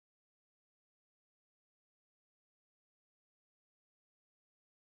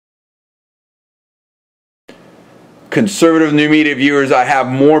conservative new media viewers, I have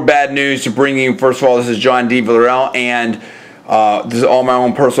more bad news to bring you. First of all, this is John D. Villarreal, and this is all my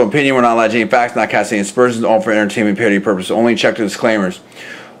own personal opinion. We're not alleging facts, not casting aspersions, all for entertainment parody purposes only. Check the disclaimers.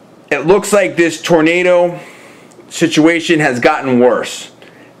 It looks like this tornado situation has gotten worse.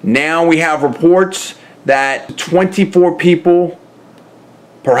 Now we have reports that 24 people,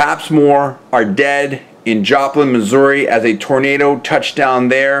 perhaps more, are dead in Joplin, Missouri, as a tornado touched down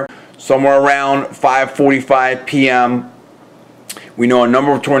there somewhere around 5:45 p.m. We know a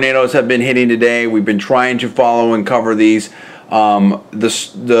number of tornadoes have been hitting today. We've been trying to follow and cover these.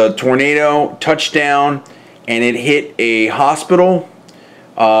 The tornado touched down and it hit a hospital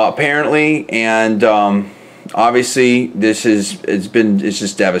apparently, and obviously it's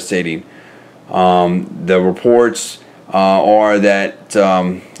just devastating. The reports are that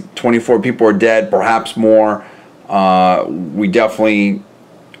 24 people are dead, perhaps more. We definitely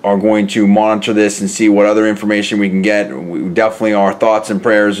are going to monitor this and see what other information we can get. We definitely, our thoughts and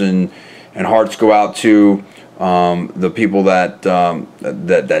prayers and hearts go out to the people that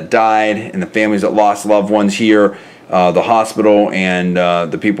died and the families that lost loved ones here, the hospital, and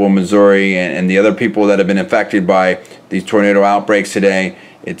the people in Missouri, and the other people that have been affected by these tornado outbreaks today.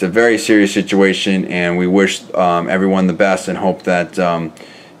 It's a very serious situation, and we wish everyone the best and hope that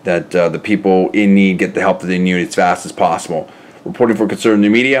the people in need get the help that they need as fast as possible. Reporting for Conservative New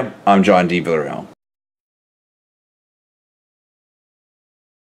Media, I'm John D. Villarreal.